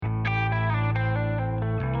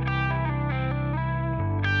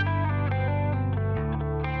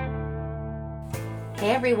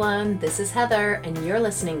Hey everyone, this is Heather, and you're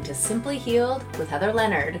listening to Simply Healed with Heather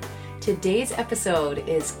Leonard. Today's episode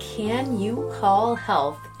is Can You Call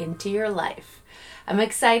Health into Your Life? I'm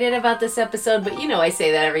excited about this episode, but you know I say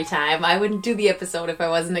that every time. I wouldn't do the episode if I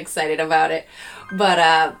wasn't excited about it.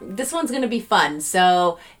 But this one's going to be fun.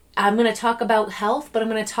 So I'm going to talk about health, but I'm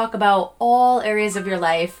going to talk about all areas of your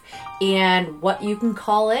life and what you can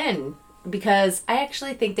call in. Because I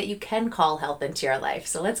actually think that you can call health into your life.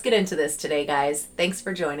 So let's get into this today, guys. Thanks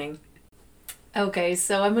for joining. Okay,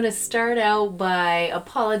 so I'm going to start out by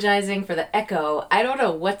apologizing for the echo. I don't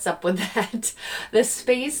know what's up with that. The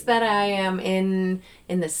space that I am in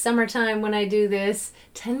the summertime when I do this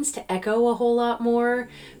tends to echo a whole lot more.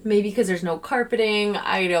 Maybe because there's no carpeting.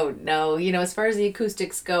 I don't know. You know, as far as the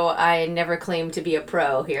acoustics go, I never claim to be a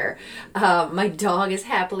pro here. My dog is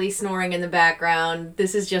happily snoring in the background.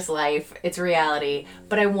 This is just life. It's reality.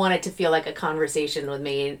 But I want it to feel like a conversation with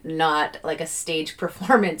me, not like a stage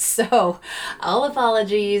performance. So all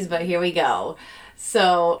apologies, but here we go.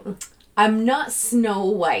 So I'm not Snow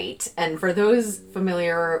White. And for those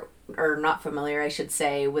familiar or not familiar, I should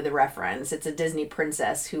say, with the reference, it's a Disney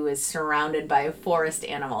princess who is surrounded by forest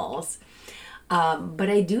animals. But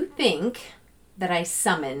I do think that I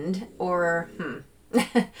summoned or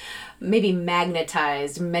maybe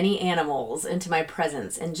magnetized many animals into my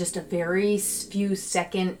presence in just a very few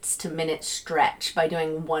seconds to minute stretch by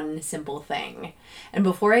doing one simple thing. And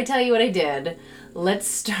before I tell you what I did, let's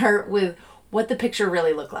start with what the picture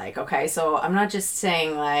really looked like, okay? So I'm not just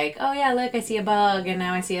saying like, oh yeah, look, I see a bug and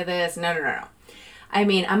now I see this. No. I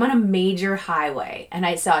mean, I'm on a major highway and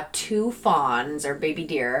I saw 2 fawns or baby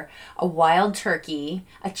deer, a wild turkey,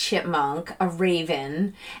 a chipmunk, a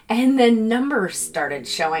raven, and then numbers started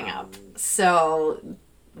showing up. So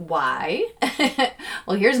why?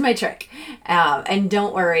 Well, here's my trick. And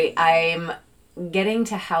don't worry, I'm getting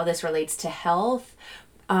to how this relates to health.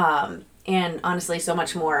 And honestly, so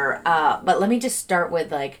much more. But let me just start with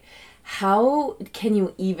like, how can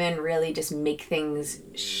you even really just make things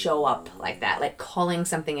show up like that? Like calling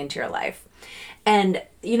something into your life. And,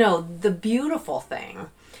 you know, the beautiful thing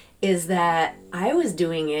is that I was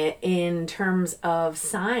doing it in terms of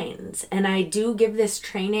signs. And I do give this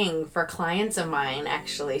training for clients of mine,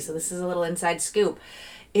 actually. So this is a little inside scoop.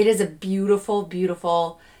 It is a beautiful,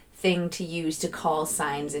 beautiful thing to use to call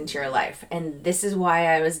signs into your life. And this is why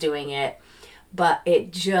I was doing it. But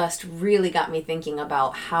it just really got me thinking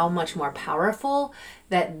about how much more powerful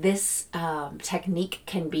that this technique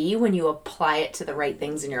can be when you apply it to the right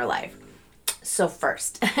things in your life. So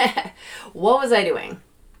first, what was I doing?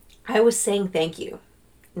 I was saying thank you.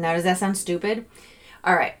 Now, does that sound stupid?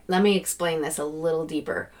 All right, let me explain this a little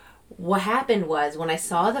deeper. What happened was when I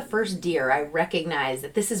saw the first deer, I recognized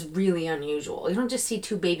that this is really unusual. You don't just see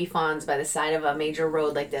 2 baby fawns by the side of a major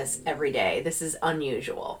road like this every day. This is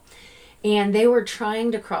unusual. And they were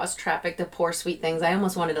trying to cross traffic, the poor sweet things. I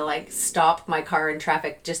almost wanted to like stop my car in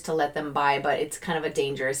traffic just to let them by, but it's kind of a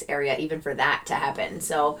dangerous area even for that to happen.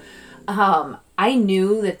 So I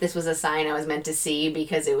knew that this was a sign I was meant to see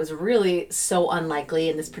because it was really so unlikely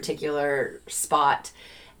in this particular spot.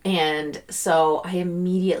 And so I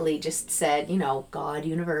immediately just said, you know, God,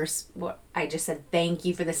 universe, I just said, thank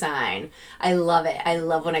you for the sign. I love it. I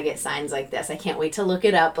love when I get signs like this. I can't wait to look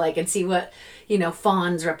it up, like, and see what, you know,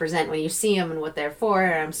 fawns represent when you see them and what they're for.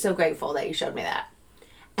 And I'm so grateful that you showed me that.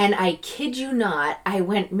 And I kid you not, I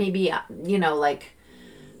went maybe, you know, like,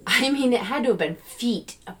 I mean, it had to have been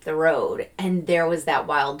feet up the road. And there was that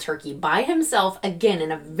wild turkey by himself, again,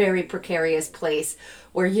 in a very precarious place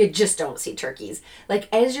where you just don't see turkeys. Like,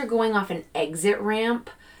 as you're going off an exit ramp,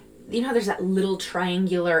 you know, there's that little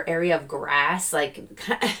triangular area of grass. Like,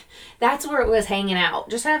 that's where it was hanging out.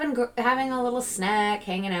 Just having a little snack,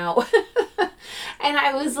 hanging out. And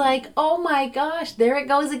I was like, oh my gosh, there it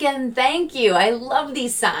goes again. Thank you. I love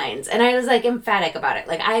these signs. And I was like emphatic about it.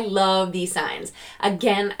 Like, I love these signs.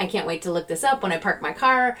 Again, I can't wait to look this up when I park my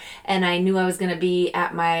car. And I knew I was going to be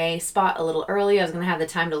at my spot a little early. I was going to have the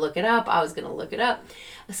time to look it up. I was going to look it up.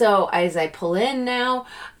 So as I pull in now,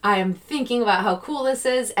 I'm thinking about how cool this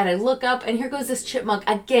is. And I look up and here goes this chipmunk.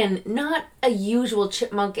 Again, not a usual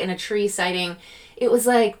chipmunk in a tree sighting. It was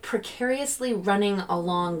like precariously running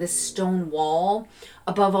along this stone wall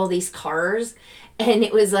above all these cars. And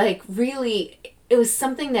it was like really, it was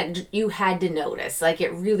something that you had to notice. Like,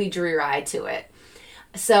 it really drew your eye to it.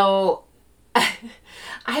 So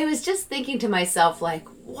I was just thinking to myself, like,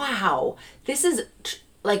 wow, this is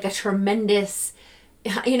like a tremendous,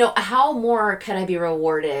 you know, how more could I be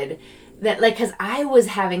rewarded that, like, because I was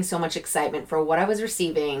having so much excitement for what I was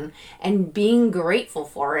receiving and being grateful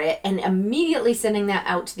for it, and immediately sending that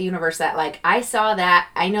out to the universe that, like, I saw that,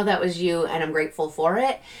 I know that was you, and I'm grateful for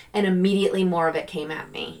it, and immediately more of it came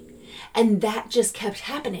at me. And that just kept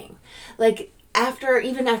happening. Like,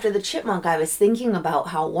 even after the chipmunk, I was thinking about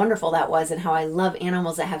how wonderful that was and how I love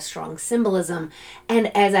animals that have strong symbolism.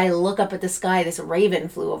 And as I look up at the sky, this raven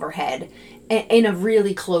flew overhead in a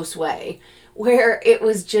really close way, where it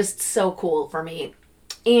was just so cool for me.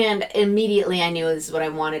 And immediately I knew this is what I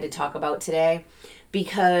wanted to talk about today,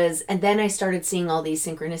 and then I started seeing all these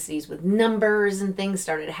synchronicities with numbers and things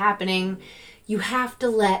started happening. You have to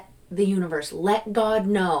let the universe, let God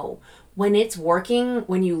know when it's working,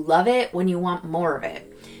 when you love it, when you want more of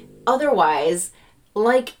it. Otherwise,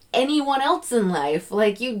 like anyone else in life,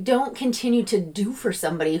 like, you don't continue to do for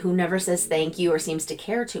somebody who never says thank you or seems to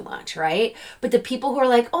care too much, right? But the people who are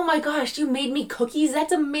like, oh my gosh, you made me cookies,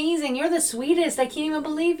 that's amazing, you're the sweetest, I can't even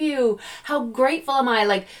believe you, how grateful am I,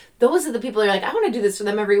 like, those are the people who are like, I want to do this for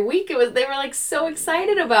them every week. They were like so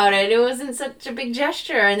excited about it. It wasn't such a big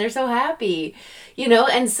gesture and they're so happy,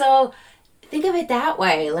 and so think of it that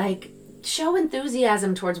way, like, show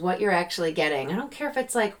enthusiasm towards what you're actually getting. I don't care if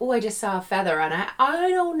it's like, oh, I just saw a feather and I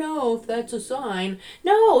don't know if that's a sign.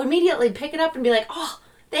 No, immediately pick it up and be like, oh,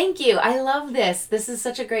 thank you. I love this. This is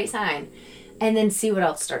such a great sign. And then see what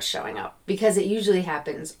else starts showing up, because it usually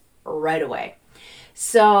happens right away.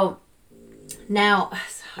 So now,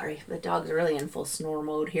 sorry, the dog's really in full snore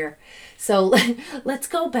mode here. So let's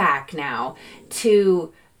go back now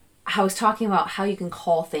to, I was talking about how you can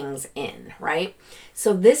call things in, right?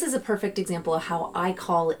 So this is a perfect example of how I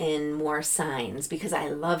call in more signs, because I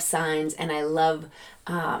love signs and I love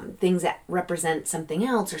things that represent something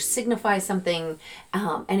else or signify something,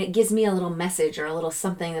 and it gives me a little message or a little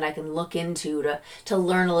something that I can look into to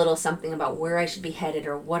learn a little something about where I should be headed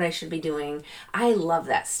or what I should be doing. I love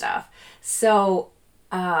that stuff. So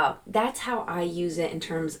that's how I use it in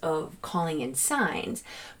terms of calling in signs.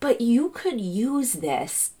 But you could use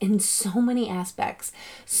this in so many aspects.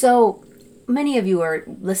 So many of you are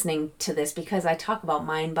listening to this because I talk about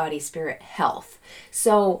mind, body, spirit, health.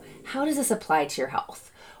 So how does this apply to your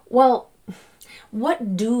health? Well,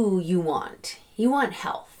 what do you want? You want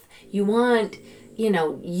health. You want,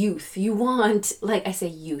 youth. You want, like, I say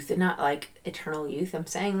youth, and not like eternal youth. I'm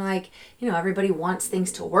saying, like, everybody wants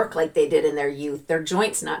things to work like they did in their youth, their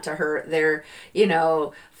joints not to hurt, their,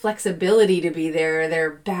 flexibility to be there, their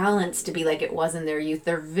balance to be like it was in their youth,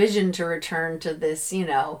 their vision to return to this,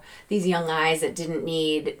 these young eyes that didn't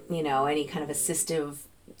need, any kind of assistive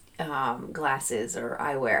glasses or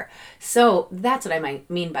eyewear. So that's what I might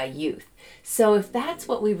mean by youth. So if that's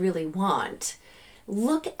what we really want,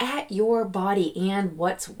 look at your body and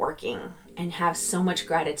what's working and have so much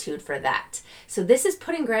gratitude for that. So this is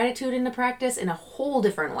putting gratitude into practice in a whole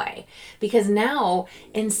different way, because now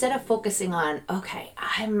instead of focusing on, okay,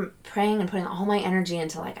 I'm praying and putting all my energy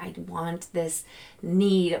into, like, I want this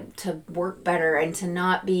need to work better and to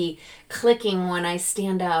not be clicking when I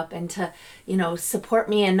stand up and to, support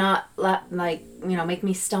me and not make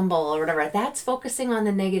me stumble or whatever. That's focusing on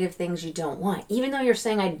the negative things you don't want. Even though you're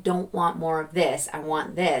saying, I don't want more of this, I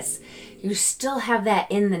want this, you still have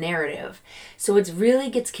that in the narrative. So it really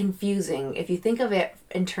gets confusing if you think of it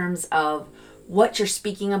in terms of what you're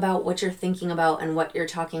speaking about, what you're thinking about, and what you're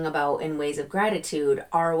talking about in ways of gratitude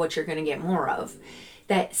are what you're going to get more of.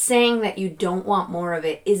 That saying that you don't want more of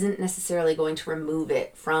it isn't necessarily going to remove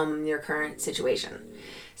it from your current situation.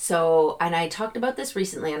 So, and I talked about this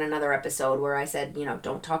recently on another episode where I said,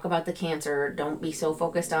 don't talk about the cancer. Don't be so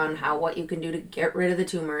focused on what you can do to get rid of the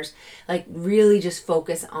tumors. Like, really just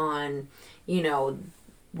focus on,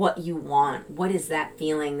 what you want. What is that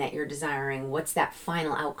feeling that you're desiring? What's that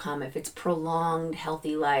final outcome? If it's prolonged,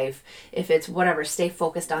 healthy life, if it's whatever, stay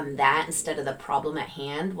focused on that instead of the problem at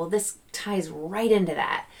hand. Well, this ties right into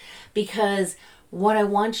that, because what I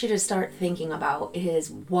want you to start thinking about is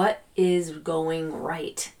what is going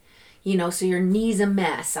right. So your knee's a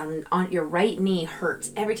mess. On your right knee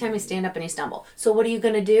hurts every time you stand up and you stumble. So what are you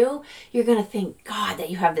going to do? You're going to thank God that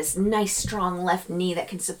you have this nice, strong left knee that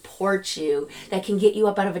can support you, that can get you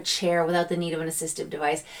up out of a chair without the need of an assistive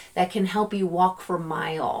device, that can help you walk for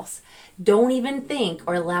miles. Don't even think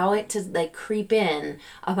or allow it to creep in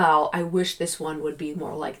about, I wish this one would be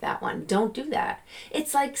more like that one. Don't do that.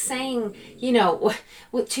 It's like saying,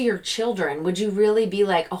 to your children, would you really be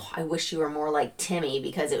like, oh, I wish you were more like Timmy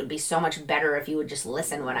because it would be so much better if you would just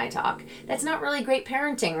listen when I talk. That's not really great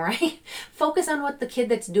parenting, right? Focus on what the kid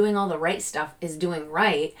that's doing all the right stuff is doing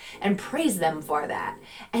right and praise them for that.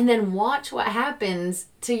 And then watch what happens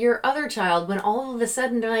to your other child when all of a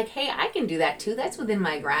sudden they're like, hey, I can do that too. That's within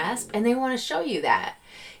my grasp. And they want to show you that.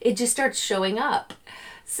 It just starts showing up.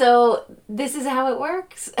 So this is how it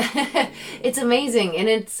works. It's amazing. And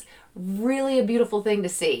it's really a beautiful thing to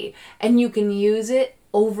see. And you can use it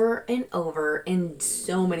over and over in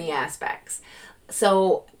so many aspects.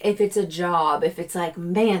 So if it's a job, if it's like,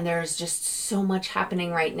 man, there's just so much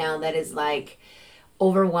happening right now that is like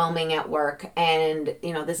overwhelming at work, and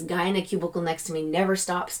this guy in a cubicle next to me never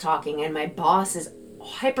stops talking, and my boss is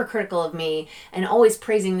hypercritical of me and always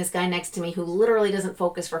praising this guy next to me who literally doesn't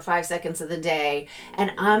focus for 5 seconds of the day,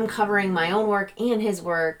 and I'm covering my own work and his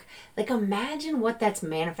work. Like, imagine what that's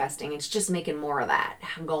manifesting. It's just making more of that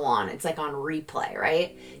go on. It's like on replay,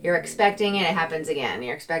 right? You're expecting it happens again.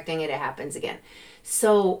 You're expecting it happens again.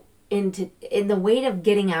 So in the weight of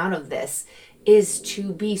getting out of this is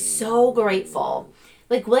to be so grateful.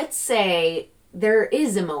 Like, let's say there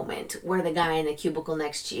is a moment where the guy in the cubicle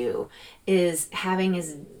next to you is having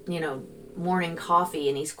his, morning coffee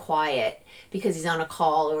and he's quiet because he's on a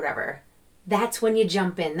call or whatever. That's when you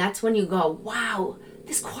jump in. That's when you go, wow,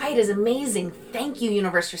 this quiet is amazing. Thank you,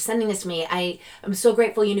 universe, for sending this to me. I'm so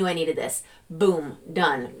grateful you knew I needed this. Boom,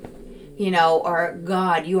 done. Or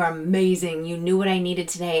God, you are amazing. You knew what I needed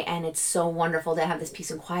today, and it's so wonderful to have this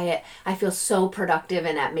peace and quiet. I feel so productive,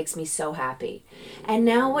 and that makes me so happy. And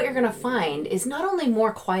now what you're going to find is not only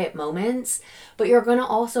more quiet moments, but you're going to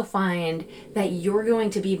also find that you're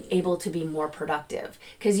going to be able to be more productive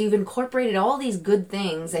because you've incorporated all these good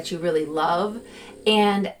things that you really love.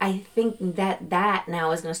 And I think that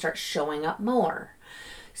now is going to start showing up more.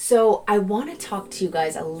 So I want to talk to you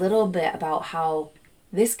guys a little bit about how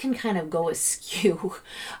this can kind of go askew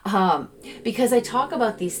because I talk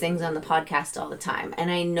about these things on the podcast all the time.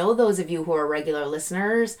 And I know those of you who are regular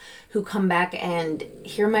listeners who come back and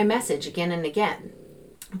hear my message again and again.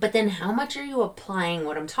 But then how much are you applying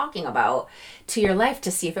what I'm talking about to your life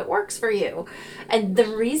to see if it works for you? And the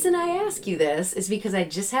reason I ask you this is because I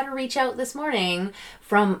just had a reach out this morning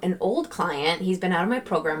from an old client. He's been out of my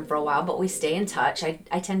program for a while, but we stay in touch.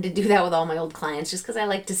 I tend to do that with all my old clients just because I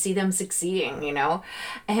like to see them succeeding,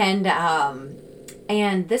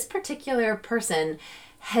 And this particular person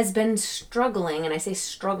has been struggling, and I say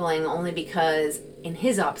struggling only because in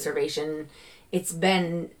his observation, it's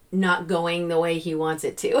been not going the way he wants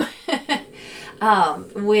it to.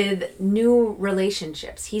 With new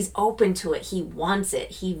relationships. He's open to it. He wants it.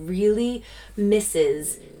 He really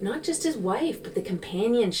misses not just his wife, but the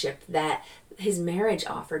companionship that his marriage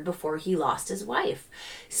offered before he lost his wife.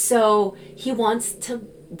 So he wants to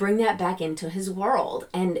bring that back into his world.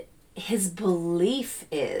 And his belief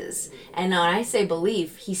is, and when I say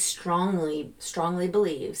belief, he strongly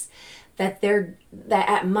believes that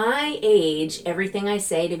at my age, everything I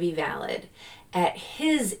say to be valid. At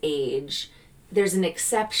his age, there's an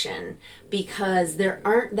exception because there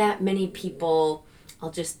aren't that many people,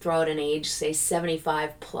 I'll just throw out an age, say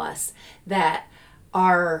 75 plus, that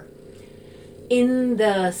are in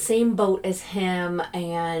the same boat as him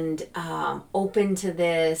and open to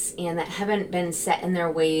this, and that haven't been set in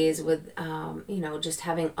their ways with, just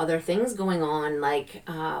having other things going on, like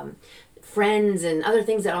friends and other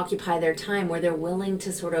things that occupy their time, where they're willing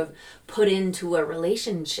to sort of put into a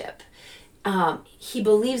relationship. He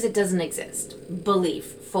believes it doesn't exist.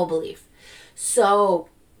 Full belief. So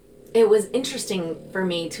it was interesting for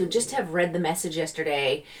me to just have read the message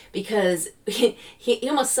yesterday because he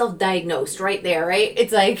almost self-diagnosed right there, right?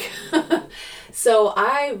 It's like, so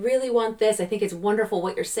I really want this. I think it's wonderful.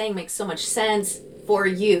 What you're saying makes so much sense for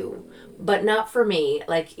you, but not for me.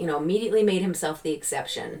 Like, immediately made himself the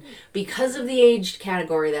exception because of the age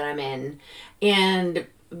category that I'm in, and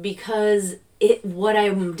because what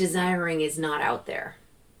I'm desiring is not out there.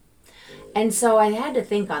 And so I had to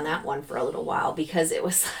think on that one for a little while because it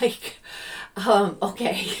was like,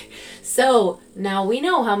 okay, so now we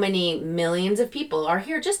know how many millions of people are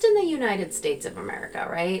here just in the United States of America,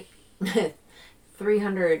 right?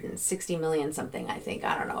 360 million something, I think.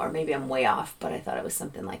 I don't know, or maybe I'm way off, but I thought it was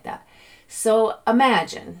something like that. So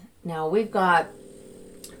imagine, now we've got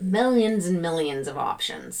millions and millions of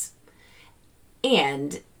options.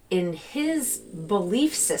 And in his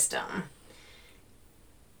belief system,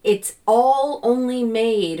 it's all only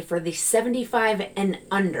made for the 75 and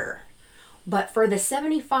under. But for the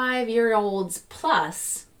 75-year-olds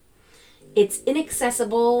plus, it's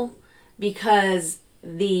inaccessible because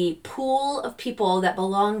the pool of people that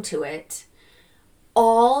belong to it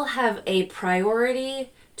all have a priority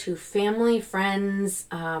to family, friends,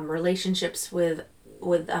 relationships with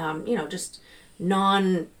just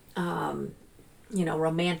non,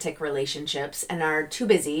 romantic relationships, and are too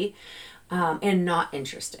busy and not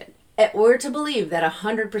interested. we're to believe that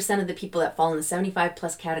 100% of the people that fall in the 75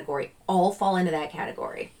 plus category all fall into that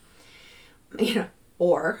category,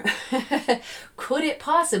 or could it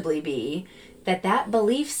possibly be that that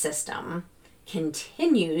belief system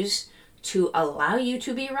continues to allow you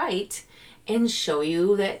to be right and show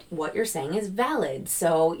you that what you're saying is valid?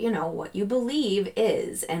 So, what you believe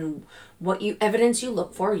is, and what evidence you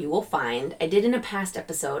look for, you will find. I did in a past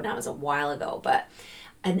episode, that was a while ago, but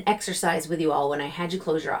an exercise with you all when I had you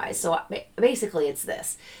close your eyes. So basically it's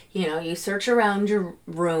this, you search around your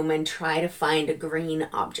room and try to find a green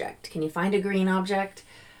object. Can you find a green object?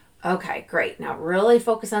 Okay, great. Now really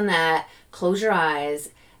focus on that. Close your eyes.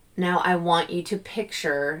 Now I want you to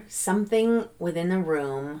picture something within the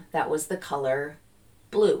room that was the color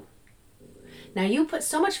blue. Now you put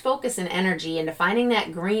so much focus and energy into finding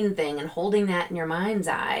that green thing and holding that in your mind's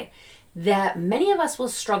eye that many of us will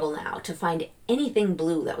struggle now to find anything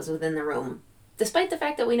blue that was within the room, despite the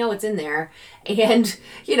fact that we know it's in there. And,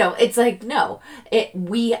 it's like, no,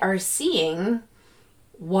 we are seeing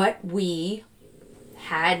what we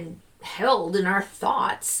had held in our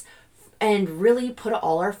thoughts and really put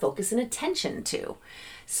all our focus and attention to.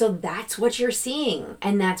 So that's what you're seeing.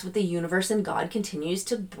 And that's what the universe and God continues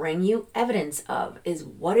to bring you evidence of, is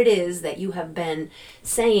what it is that you have been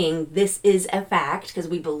saying. This is a fact, because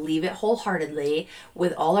we believe it wholeheartedly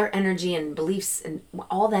with all our energy and beliefs and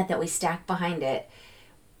all that we stack behind it.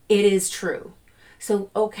 It is true. So,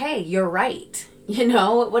 okay, you're right.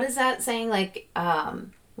 What is that saying? Like,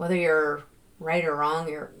 whether you're right or wrong,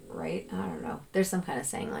 you're right. I don't know. There's some kind of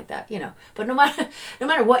saying like that, but no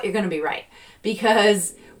matter what, you're going to be right,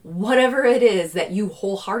 because whatever it is that you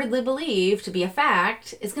wholeheartedly believe to be a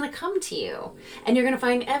fact is going to come to you, and you're going to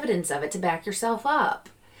find evidence of it to back yourself up.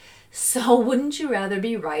 So wouldn't you rather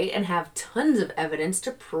be right and have tons of evidence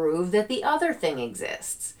to prove that the other thing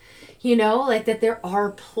exists? Like that there are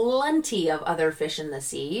plenty of other fish in the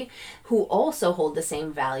sea who also hold the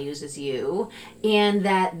same values as you, and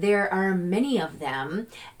that there are many of them,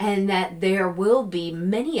 and that there will be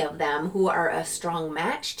many of them who are a strong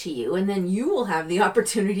match to you, and then you will have the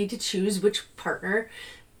opportunity to choose which partner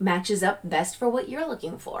matches up best for what you're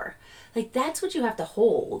looking for. Like, that's what you have to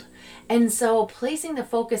hold. And so placing the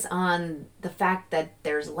focus on the fact that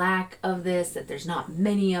there's lack of this, that there's not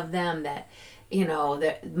many of them, that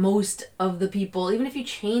that most of the people, even if you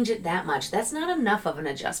change it that much, that's not enough of an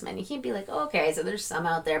adjustment. You can't be like, okay, so there's some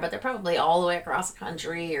out there, but they're probably all the way across the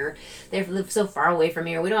country, or they live so far away from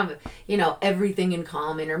me, or we don't have, everything in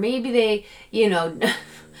common, or maybe they,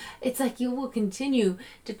 it's like you will continue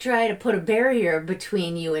to try to put a barrier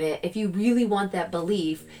between you and it. If you really want that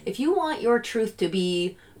belief, if you want your truth to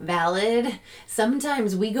be valid,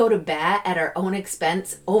 sometimes we go to bat at our own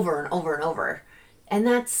expense over and over and over. And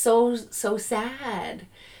that's so sad.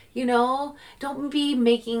 Don't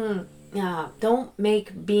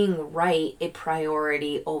make being right a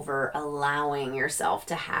priority over allowing yourself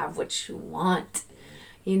to have what you want,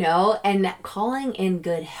 and calling in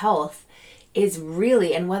good health is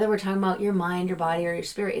really, and whether we're talking about your mind, your body, or your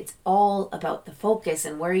spirit, it's all about the focus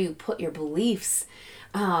and where you put your beliefs.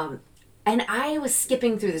 And I was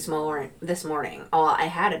skipping through this morning. Oh, I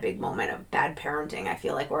had a big moment of bad parenting, I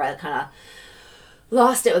feel like, where I kind of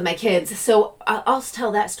lost it with my kids. So I'll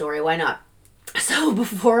tell that story. Why not? So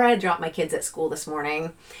before I dropped my kids at school this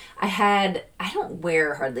morning, I don't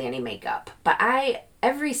wear hardly any makeup, but I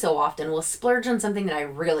every so often will splurge on something that I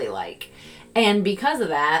really like. And because of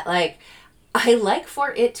that, I like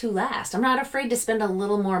for it to last. I'm not afraid to spend a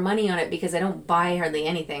little more money on it because I don't buy hardly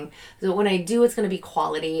anything. So when I do, it's going to be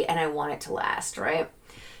quality and I want it to last, right?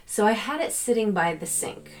 So I had it sitting by the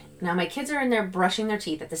sink. Now my kids are in there brushing their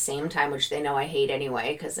teeth at the same time, which they know I hate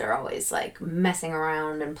anyway, because they're always messing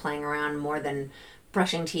around and playing around more than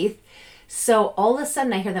brushing teeth. So all of a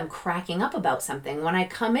sudden I hear them cracking up about something. When I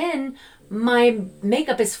come in, my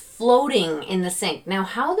makeup is floating in the sink. Now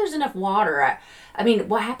how there's enough water,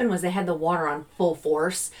 what happened was they had the water on full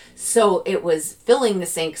force, so it was filling the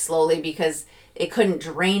sink slowly because it couldn't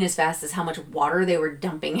drain as fast as how much water they were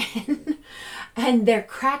dumping in. And they're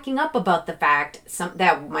cracking up about the fact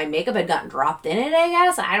that my makeup had gotten dropped in it, I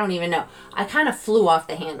guess. I don't even know. I kind of flew off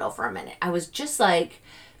the handle for a minute. I was just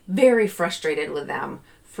very frustrated with them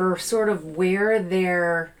for sort of where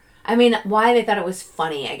they're... why they thought it was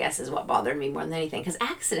funny, I guess, is what bothered me more than anything. Because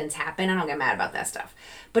accidents happen. I don't get mad about that stuff.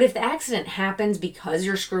 But if the accident happens because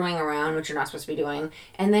you're screwing around, which you're not supposed to be doing,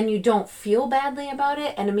 and then you don't feel badly about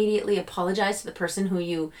it and immediately apologize to the person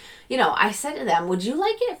who I said to them, would you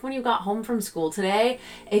like it if when you got home from school today,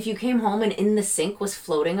 if you came home and in the sink was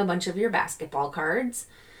floating a bunch of your basketball cards?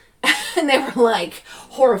 And they were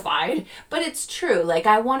horrified. But it's true.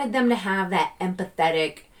 I wanted them to have that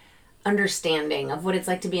empathetic understanding of what it's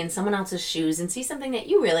like to be in someone else's shoes and see something that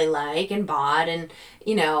you really like and bought and,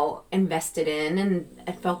 you know, invested in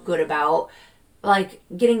and felt good about, like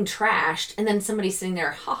getting trashed and then somebody sitting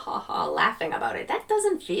there ha ha ha laughing about it. That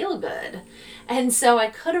doesn't feel good. And so I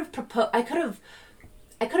could have put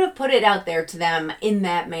it out there to them in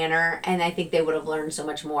that manner, and I think they would have learned so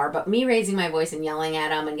much more. But me raising my voice and yelling at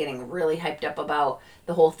them and getting really hyped up about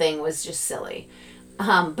the whole thing was just silly.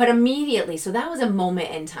 But immediately, so that was a moment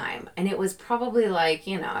in time, and it was probably like,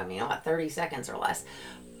 30 seconds or less.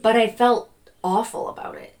 But I felt awful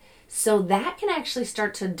about it. So that can actually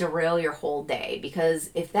start to derail your whole day, because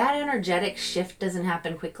if that energetic shift doesn't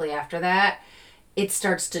happen quickly after that, it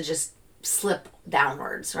starts to just slip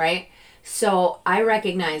downwards, right? So I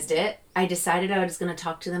recognized it. I decided I was going to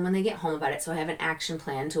talk to them when they get home about it. So I have an action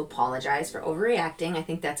plan to apologize for overreacting. I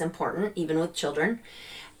think that's important, even with children.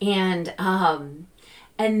 And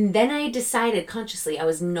then I decided consciously I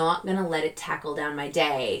was not going to let it tackle down my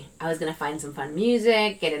day. I was going to find some fun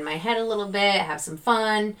music, get in my head a little bit, have some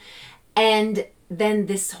fun. And then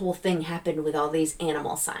this whole thing happened with all these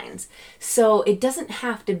animal signs. So it doesn't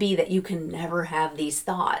have to be that you can never have these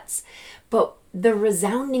thoughts. But the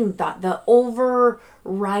resounding thought, the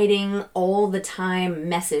overriding all the time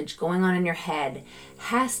message going on in your head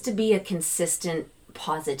has to be a consistent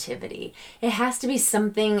positivity. It has to be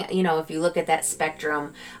something, if you look at that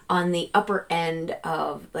spectrum on the upper end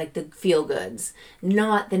of like the feel goods,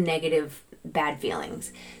 not the negative bad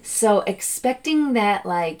feelings. So expecting that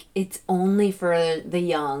like it's only for the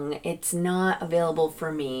young, it's not available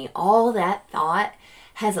for me, all that thought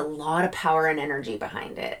has a lot of power and energy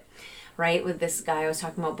behind it, right? With this guy I was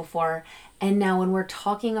talking about before. And now when we're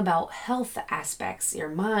talking about health aspects, your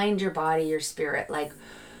mind, your body, your spirit, like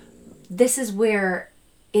this is where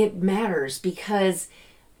it matters, because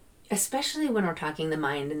especially when we're talking the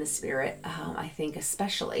mind and the spirit, I think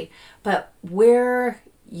especially, but where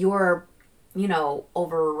your,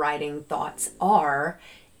 overriding thoughts are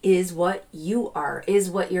is what you are, is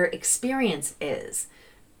what your experience is.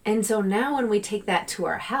 And so now when we take that to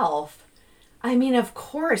our health, I mean, of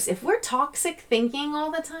course, if we're toxic thinking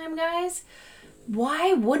all the time, guys,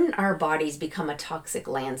 why wouldn't our bodies become a toxic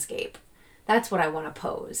landscape? That's what I want to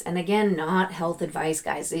pose. And again, not health advice,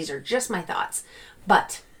 guys. These are just my thoughts.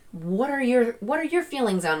 But what are your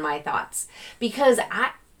feelings on my thoughts? Because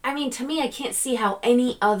I mean, to me, I can't see how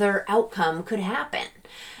any other outcome could happen.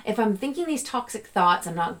 If I'm thinking these toxic thoughts,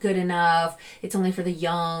 I'm not good enough, it's only for the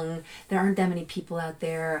young, there aren't that many people out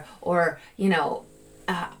there, or,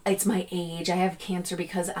 it's my age, I have cancer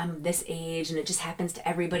because I'm this age and it just happens to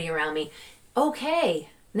everybody around me. Okay,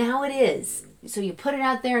 now it is. So you put it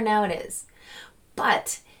out there and now it is.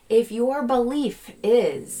 But if your belief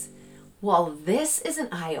is, well, this is an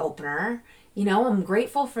eye-opener, I'm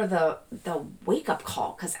grateful for the wake-up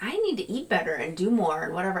call because I need to eat better and do more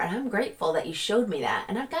and whatever, and I'm grateful that you showed me that,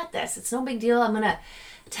 and I've got this. It's no big deal. I'm going to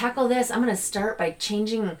tackle this. I'm going to start by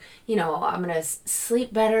changing, I'm going to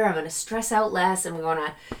sleep better. I'm going to stress out less. I'm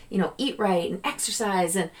going to, eat right and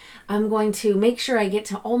exercise, and I'm going to make sure I get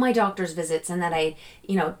to all my doctor's visits and that I,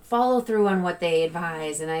 follow through on what they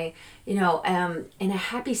advise, and I, am in a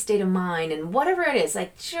happy state of mind, and whatever it is,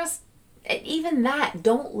 like just even that,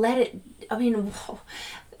 don't let it,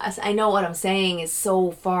 I know what I'm saying is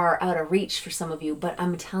so far out of reach for some of you, but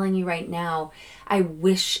I'm telling you right now, I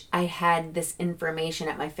wish I had this information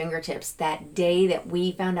at my fingertips that day that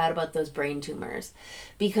we found out about those brain tumors,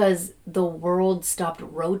 because the world stopped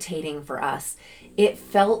rotating for us. It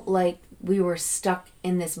felt like we were stuck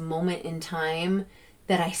in this moment in time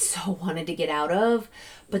that I so wanted to get out of,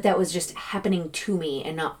 but that was just happening to me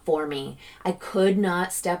and not for me. I could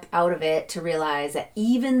not step out of it to realize that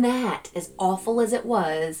even that, as awful as it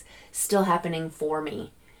was, still happening for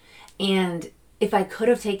me. And if I could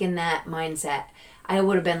have taken that mindset, I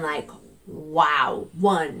would have been like, wow,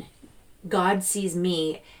 one, God sees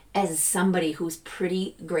me as somebody who's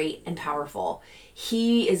pretty great and powerful.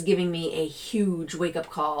 He is giving me a huge wake-up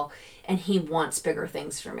call, and he wants bigger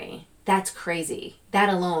things for me. That's crazy. That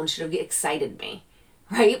alone should have excited me,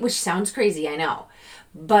 right? Which sounds crazy, I know.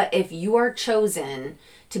 But if you are chosen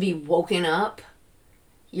to be woken up,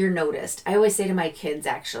 you're noticed. I always say to my kids,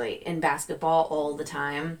 actually, in basketball all the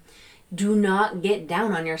time, do not get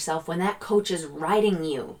down on yourself when that coach is riding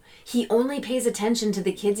you. He only pays attention to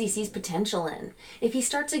the kids he sees potential in. If he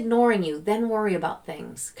starts ignoring you, then worry about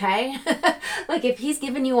things, okay? Like if he's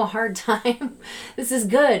giving you a hard time, this is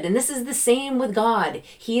good. And this is the same with God.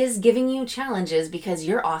 He is giving you challenges because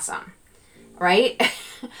you're awesome, right?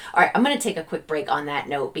 All right, I'm going to take a quick break on that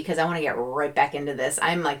note because I want to get right back into this.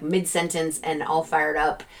 I'm like mid-sentence and all fired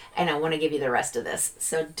up, and I want to give you the rest of this.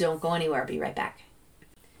 So don't go anywhere. I'll be right back.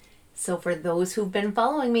 So for those who've been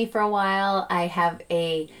following me for a while, I have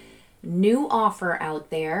a new offer out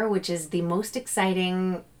there, which is the most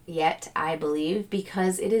exciting yet, I believe,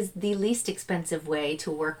 because it is the least expensive way to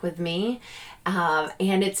work with me.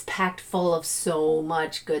 And it's packed full of so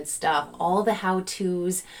much good stuff. All the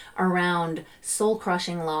how-tos around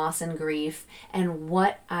soul-crushing loss and grief and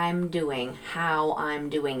what I'm doing, how I'm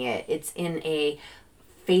doing it. It's in a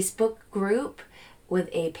Facebook group with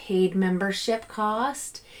a paid membership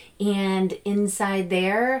cost, and inside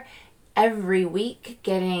there every week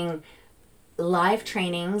getting live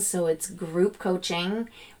trainings. So it's group coaching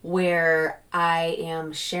where I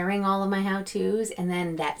am sharing all of my how-tos, and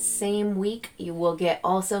then that same week you will get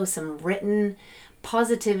also some written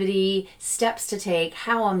positivity steps to take,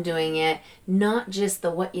 how I'm doing it, not just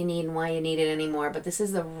the what you need and why you need it anymore, but this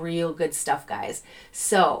is the real good stuff, guys.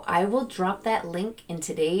 So I will drop that link in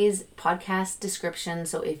today's podcast description,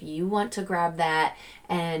 so if you want to grab that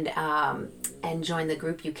and join the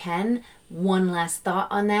group, you can. One last thought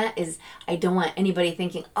on that is I don't want anybody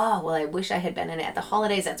thinking, oh, well, I wish I had been in it at the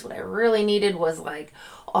holidays. That's what I really needed, was like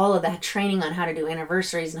all of that training on how to do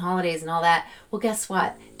anniversaries and holidays and all that. Well, guess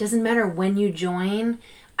what? Doesn't matter when you join.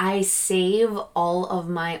 I save all of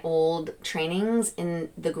my old trainings in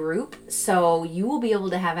the group, so you will be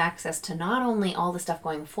able to have access to not only all the stuff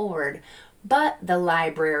going forward, but the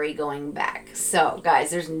library going back. So guys,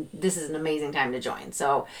 this is an amazing time to join.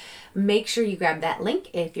 So make sure you grab that link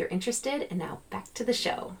if you're interested. And now back to the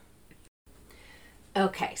show.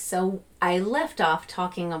 Okay, so I left off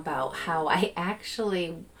talking about how I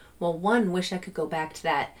actually, well, one, wish I could go back to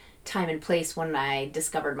that time and place when I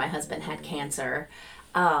discovered my husband had cancer.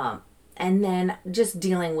 And then just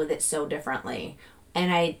dealing with it so differently.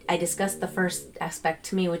 And I discussed the first aspect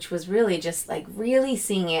to me, which was really just like really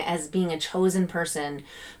seeing it as being a chosen person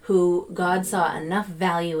who God saw enough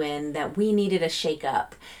value in that we needed a shake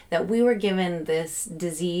up, that we were given this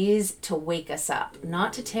disease to wake us up,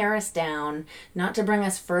 not to tear us down, not to bring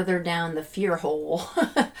us further down the fear hole,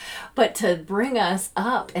 but to bring us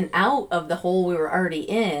up and out of the hole we were already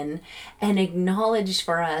in, and acknowledge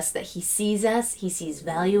for us that he sees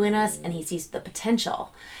value in us, and he sees the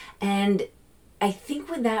potential. And I think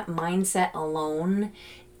with that mindset alone,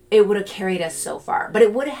 it would have carried us so far. But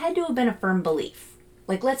it would have had to have been a firm belief.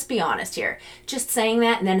 Like, let's be honest here. Just saying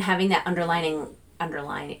that and then having that underlying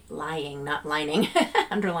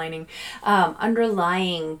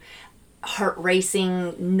heart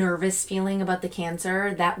racing, nervous feeling about the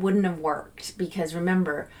cancer, that wouldn't have worked. Because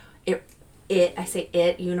remember,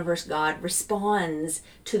 universe, God, responds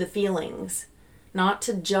to the feelings, not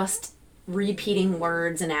to just repeating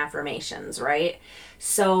words and affirmations, right?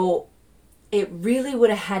 So it really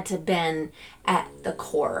would have had to been at the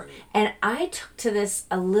core. And I took to this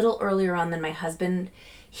a little earlier on than my husband.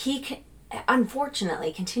 He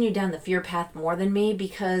unfortunately continued down the fear path more than me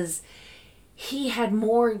because he had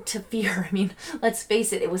more to fear. I mean, let's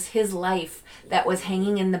face it, it was his life that was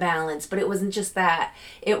hanging in the balance. But it wasn't just that.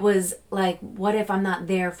 It was like, what if I'm not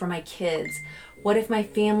there for my kids? What if my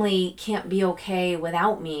family can't be okay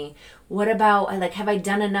without me? What about, like, have I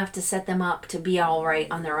done enough to set them up to be all right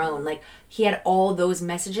on their own? Like, he had all those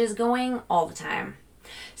messages going all the time.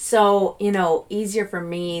 So, easier for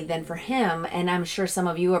me than for him. And I'm sure some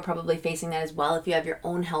of you are probably facing that as well if you have your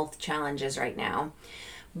own health challenges right now.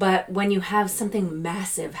 But when you have something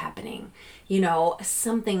massive happening,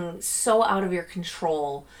 something so out of your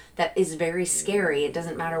control that is very scary, it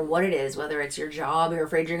doesn't matter what it is, whether it's your job you're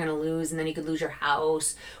afraid you're going to lose and then you could lose your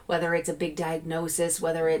house, whether it's a big diagnosis,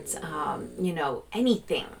 whether it's,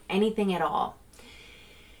 anything at all.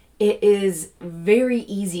 It is very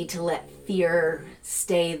easy to let fear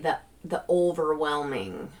stay the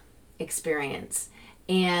overwhelming experience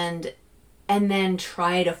and then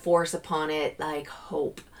try to force upon it like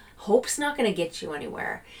hope. Hope's not going to get you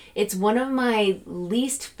anywhere. It's one of my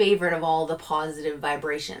least favorite of all the positive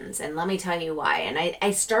vibrations. And let me tell you why. And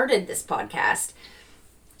I started this podcast,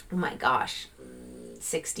 oh my gosh,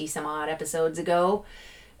 60 some odd episodes ago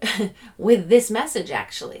with this message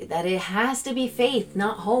actually, that it has to be faith,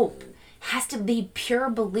 not hope. It has to be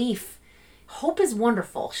pure belief. Hope is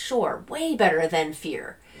wonderful, sure, way better than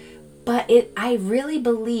fear. But I really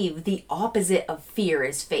believe the opposite of fear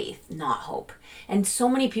is faith, not hope. And so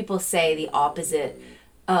many people say the opposite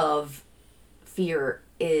of fear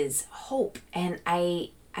is hope. And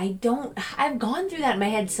I've gone through that in my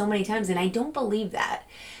head so many times, and I don't believe that.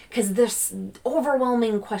 Because this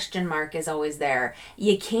overwhelming question mark is always there.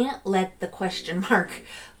 You can't let the question mark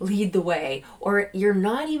lead the way, or you're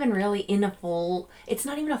not even really it's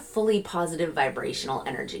not even a fully positive vibrational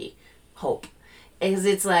energy, hope.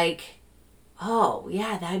 It's like, oh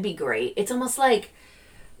yeah, that'd be great. It's almost like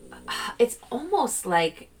it's almost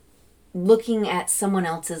like looking at someone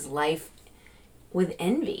else's life with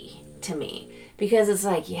envy to me, because it's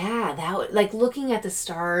like, yeah, like looking at the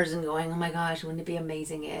stars and going, oh my gosh, wouldn't it be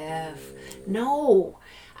amazing if? No,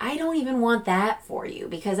 I don't even want that for you,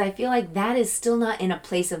 because I feel like that is still not in a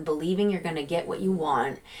place of believing you're going to get what you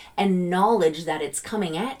want and knowledge that it's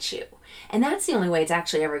coming at you. And that's the only way it's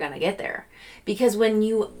actually ever going to get there. Because when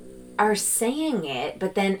you are saying it,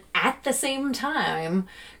 but then at the same time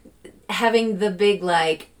having the big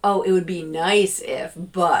like, oh, it would be nice if,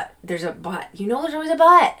 but there's a but. You know there's always a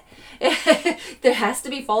but. There has to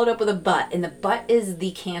be followed up with a but, and the but is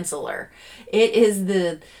the canceller. It's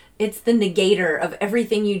the negator of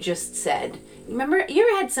everything you just said. Remember, you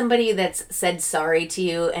ever had somebody that's said sorry to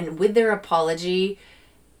you, and with their apology,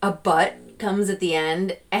 a but comes at the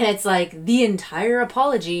end, and it's like the entire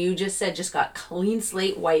apology you just said just got clean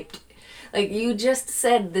slate wiped. Like, you just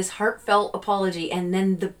said this heartfelt apology, and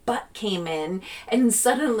then the but came in, and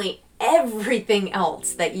suddenly everything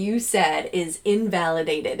else that you said is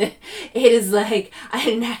invalidated. It is like, I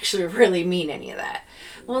didn't actually really mean any of that.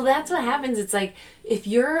 Well, that's what happens. It's like, if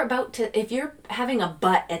you're having a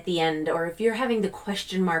but at the end, or if you're having the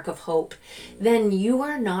question mark of hope, then you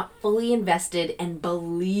are not fully invested and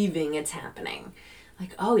believing it's happening.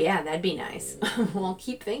 Like, oh yeah, that'd be nice. Well,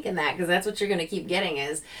 keep thinking that, because that's what you're going to keep getting,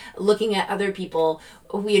 is looking at other people,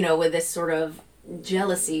 you know, with this sort of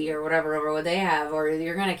jealousy or whatever over what they have, or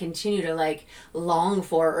you're going to continue to like long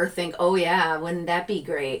for or think, oh yeah, wouldn't that be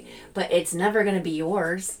great? But it's never going to be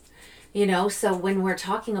yours, you know? So when we're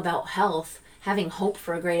talking about health, having hope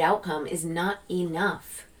for a great outcome is not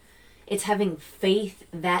enough. It's having faith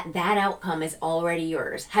that that outcome is already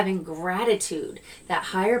yours. Having gratitude that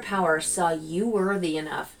higher power saw you worthy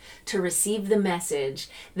enough to receive the message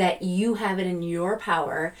that you have it in your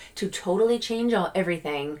power to totally change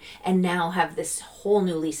everything and now have this whole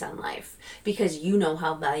new lease on life, because you know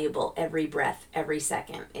how valuable every breath, every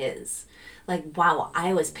second is. Like, wow,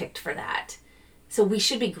 I was picked for that. So we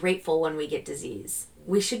should be grateful when we get disease.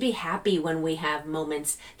 We should be happy when we have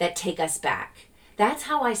moments that take us back. That's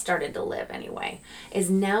how I started to live anyway, is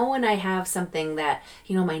now when I have something that,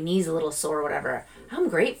 you know, my knee's a little sore or whatever, I'm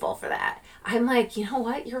grateful for that. I'm like, you know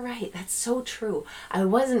what? You're right. That's so true.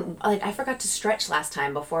 I forgot to stretch last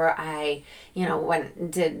time before I, you know, went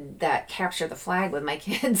and did that capture the flag with my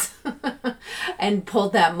kids and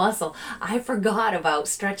pulled that muscle. I forgot about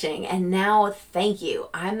stretching, and now, thank you.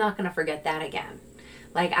 I'm not going to forget that again.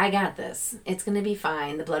 Like, I got this. It's going to be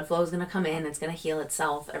fine. The blood flow is going to come in. It's going to heal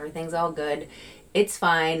itself. Everything's all good. It's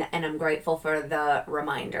fine, and I'm grateful for the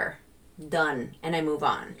reminder. Done, and I move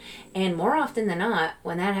on. And more often than not,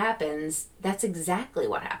 when that happens, that's exactly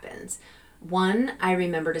what happens. One, I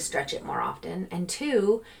remember to stretch it more often, and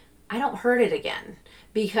two, I don't hurt it again,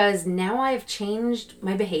 because now I've changed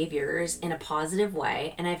my behaviors in a positive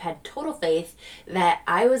way, and I've had total faith that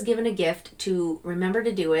I was given a gift to remember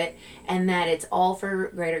to do it, and that it's all for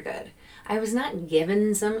greater good. I was not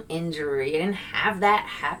given some injury. I didn't have that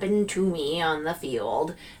happen to me on the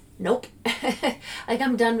field. Nope. Like,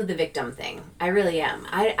 I'm done with the victim thing. I really am.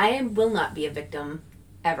 I will not be a victim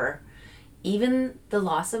ever. Even the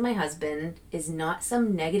loss of my husband is not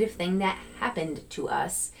some negative thing that happened to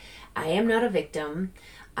us. I am not a victim.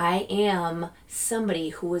 I am somebody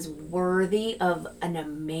who was worthy of an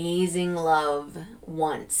amazing love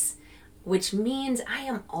once, which means I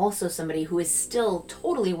am also somebody who is still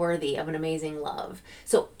totally worthy of an amazing love.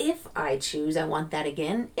 So if I choose I want that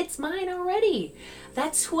again, it's mine already.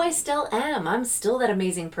 That's who I still am. I'm still that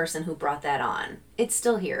amazing person who brought that on. It's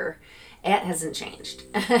still here. It hasn't changed.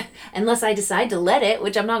 Unless I decide to let it,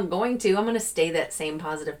 which I'm not going to. I'm going to stay that same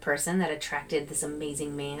positive person that attracted this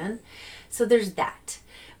amazing man. So there's that.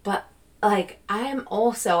 But like, I'm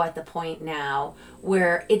also at the point now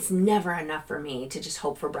where it's never enough for me to just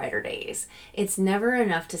hope for brighter days. It's never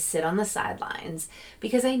enough to sit on the sidelines,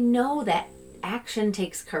 because I know that action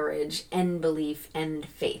takes courage and belief and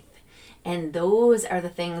faith. And those are the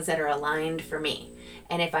things that are aligned for me.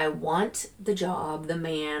 And if I want the job, the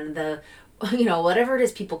man, the, you know, whatever it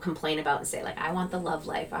is people complain about and say, like, I want the love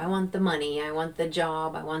life, I want the money, I want the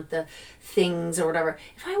job, I want the things or whatever.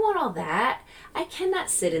 If I want all that, I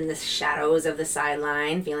cannot sit in the shadows of the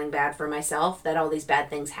sideline feeling bad for myself that all these bad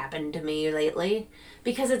things happened to me lately.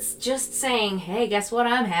 Because it's just saying, hey, guess what?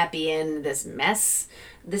 I'm happy in this mess.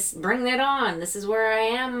 Bring it on. This is where I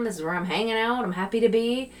am. This is where I'm hanging out. I'm happy to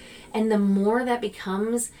be. And the more that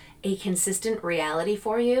becomes a consistent reality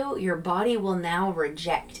for you, your body will now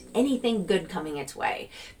reject anything good coming its way,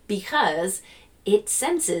 because it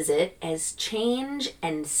senses it as change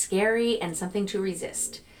and scary and something to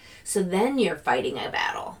resist. So then you're fighting a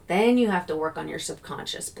battle. Then you have to work on your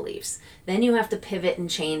subconscious beliefs. Then you have to pivot and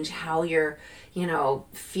change how you're,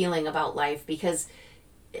 feeling about life, because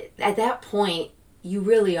at that point you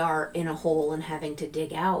really are in a hole and having to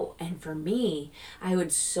dig out. And for me, I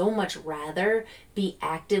would so much rather be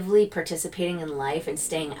actively participating in life and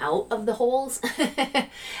staying out of the holes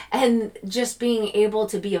and just being able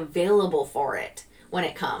to be available for it when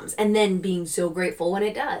it comes, and then being so grateful when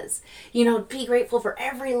it does. Be grateful for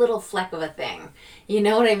every little fleck of a thing. You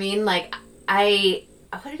know what I mean? Like,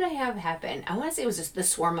 what did I have happen? I want to say it was just the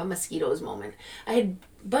swarm of mosquitoes moment. I had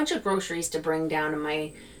a bunch of groceries to bring down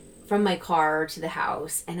from my car to the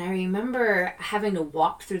house, and I remember having to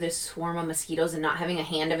walk through this swarm of mosquitoes and not having a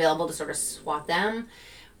hand available to sort of swat them.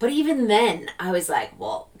 But even then, I was like,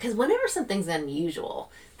 well, because whenever something's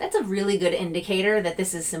unusual, that's a really good indicator that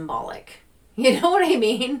this is symbolic. You know what I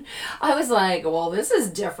mean? I was like, well, this is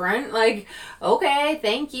different. Like, okay,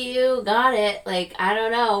 thank you. Got it. Like, I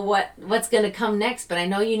don't know what's going to come next, but I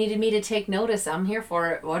know you needed me to take notice. I'm here for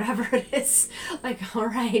it, whatever it is. Like, all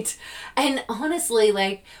right. And honestly,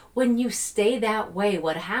 like, when you stay that way,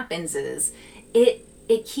 what happens is it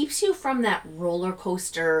keeps you from that roller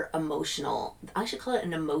coaster I should call it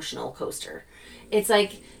an emotional coaster. It's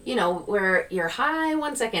like, where you're high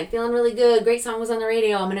 1 second, feeling really good, great song was on the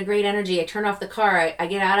radio, I'm in a great energy, I turn off the car, I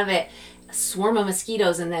get out of it, a swarm of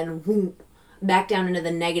mosquitoes, and then whoop, back down into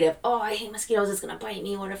the negative. Oh, I hate mosquitoes, it's going to bite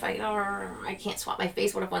me, what if I can't swap my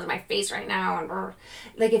face, what if one's in my face right now? And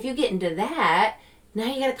like, if you get into that,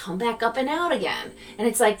 now you got to come back up and out again. And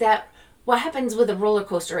it's like that, what happens with a roller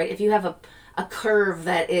coaster, right? If you have a curve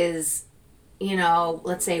that is,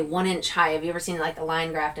 let's say 1 inch high. Have you ever seen like a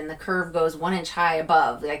line graph and the curve goes 1 inch high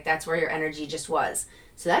above? Like, that's where your energy just was.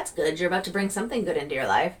 So that's good. You're about to bring something good into your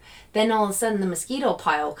life. Then all of a sudden the mosquito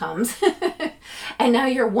pile comes and now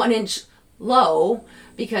you're 1 inch low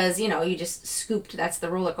because, you just scooped. That's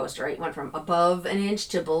the roller coaster, right? You went from above an inch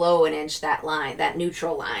to below an inch, that line, that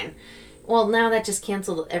neutral line. Well, now that just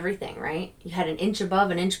canceled everything, right? You had an inch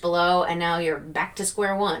above, an inch below, and now you're back to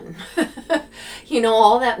square one.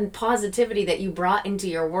 All that positivity that you brought into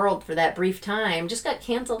your world for that brief time just got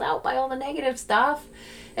canceled out by all the negative stuff.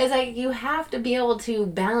 It's like you have to be able to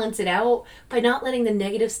balance it out by not letting the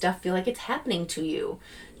negative stuff feel like it's happening to you.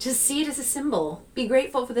 Just see it as a symbol. Be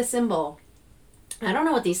grateful for the symbol. I don't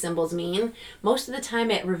know what these symbols mean. Most of the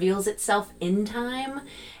time it reveals itself in time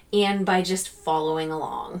and by just following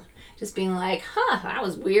along. Just being like, that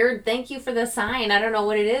was weird. Thank you for the sign. I don't know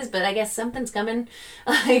what it is, but I guess something's coming.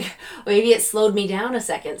 Like, maybe it slowed me down a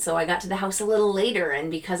second, so I got to the house a little later. And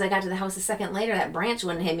because I got to the house a second later, that branch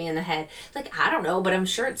wouldn't hit me in the head. Like, I don't know, but I'm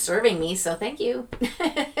sure it's serving me, so thank you.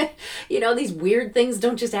 These weird things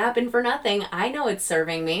don't just happen for nothing. I know it's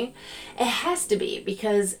serving me. It has to be,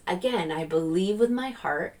 because, again, I believe with my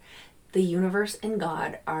heart the universe and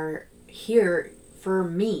God are here for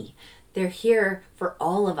me. They're here for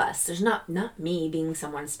all of us. There's not me being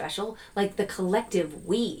someone special, like the collective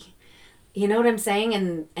we. You know what I'm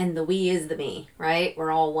saying? And the we is the me, right?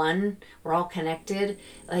 We're all one. We're all connected.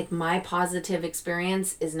 Like, my positive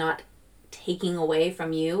experience is not taking away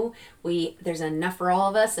from you. There's enough for all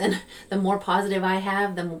of us, and the more positive I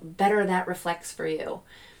have, the better that reflects for you.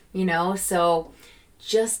 So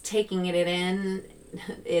just taking it in,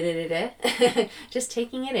 just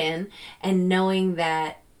taking it in and knowing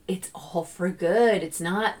that it's all for good.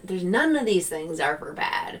 There's none of these things are for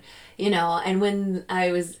bad, and when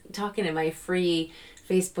I was talking in my free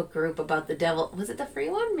Facebook group about the devil, was it the free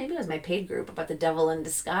one? Maybe it was my paid group about the devil in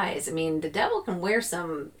disguise. I mean, the devil can wear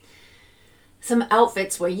some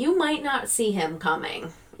outfits where you might not see him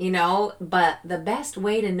coming, but the best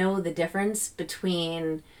way to know the difference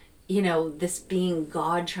between, this being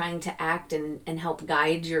God trying to act and help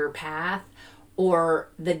guide your path, or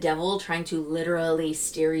the devil trying to literally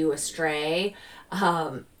steer you astray,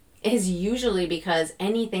 is usually because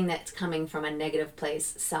anything that's coming from a negative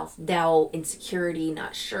place, self-doubt, insecurity,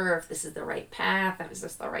 not sure if this is the right path, if this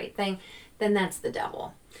is the right thing, then that's the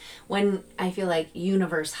devil. When I feel like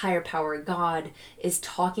universe, higher power, God is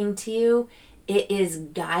talking to you, it is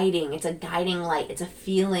guiding. It's a guiding light. It's a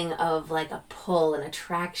feeling of like a pull, an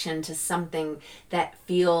attraction to something that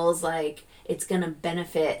feels like it's going to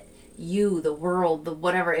benefit you, the world, the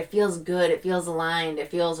whatever. It feels good, it feels aligned, it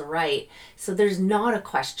feels right. So there's not a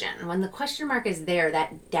question. When the question mark is there,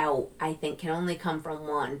 that doubt, I think, can only come from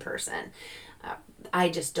one person. I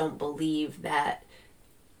just don't believe that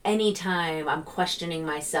anytime I'm questioning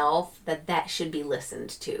myself that should be listened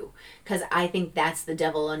to, because I think that's the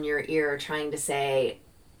devil in your ear trying to say,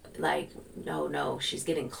 like, no, she's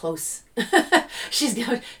getting close. she's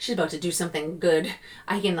about to do something good.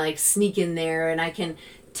 I can like sneak in there and I can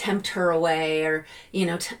tempt her away, or,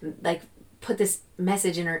 like put this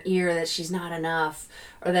message in her ear that she's not enough,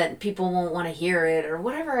 or that people won't want to hear it, or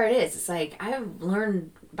whatever it is. It's like, I've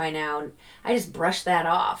learned by now, I just brush that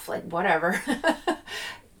off, like, whatever.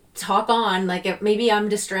 Talk on. Like, if maybe I'm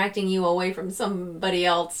distracting you away from somebody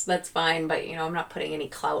else, that's fine, but I'm not putting any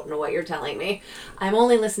clout into what you're telling me. I'm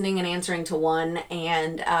only listening and answering to one,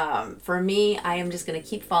 and for me, I am just going to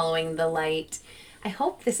keep following the light. I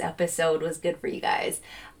hope this episode was good for you guys.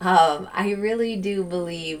 I really do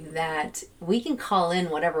believe that we can call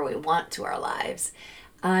in whatever we want to our lives.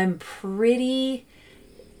 I'm pretty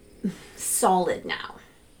solid now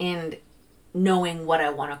in knowing what I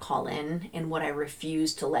want to call in and what I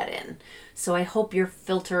refuse to let in. So I hope your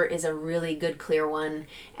filter is a really good, clear one,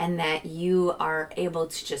 and that you are able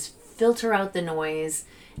to just filter out the noise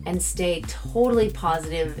and stay totally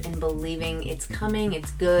positive in believing it's coming,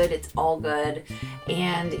 it's good, it's all good,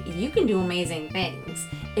 and you can do amazing things.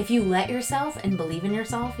 If you let yourself and believe in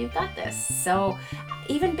yourself, you've got this. So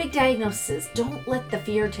even big diagnoses, don't let the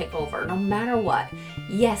fear take over, no matter what.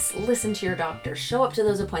 Yes, listen to your doctor, show up to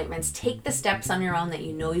those appointments, take the steps on your own that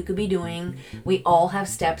you know you could be doing. We all have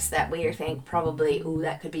steps that we think probably,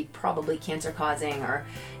 that could be probably cancer causing, or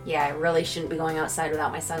I really shouldn't be going outside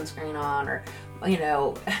without my sunscreen on, or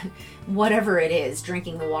whatever it is,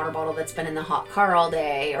 drinking the water bottle that's been in the hot car all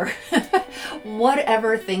day, or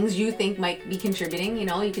whatever things you think might be contributing.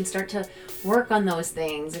 You can start to work on those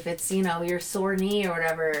things. If it's, your sore knee or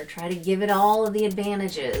whatever, try to give it all of the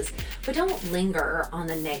advantages, but don't linger on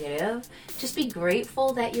the negative. Just be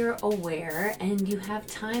grateful that you're aware and you have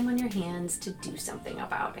time on your hands to do something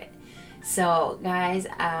about it. So guys,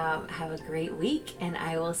 have a great week, and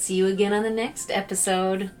I will see you again on the next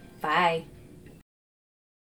episode. Bye.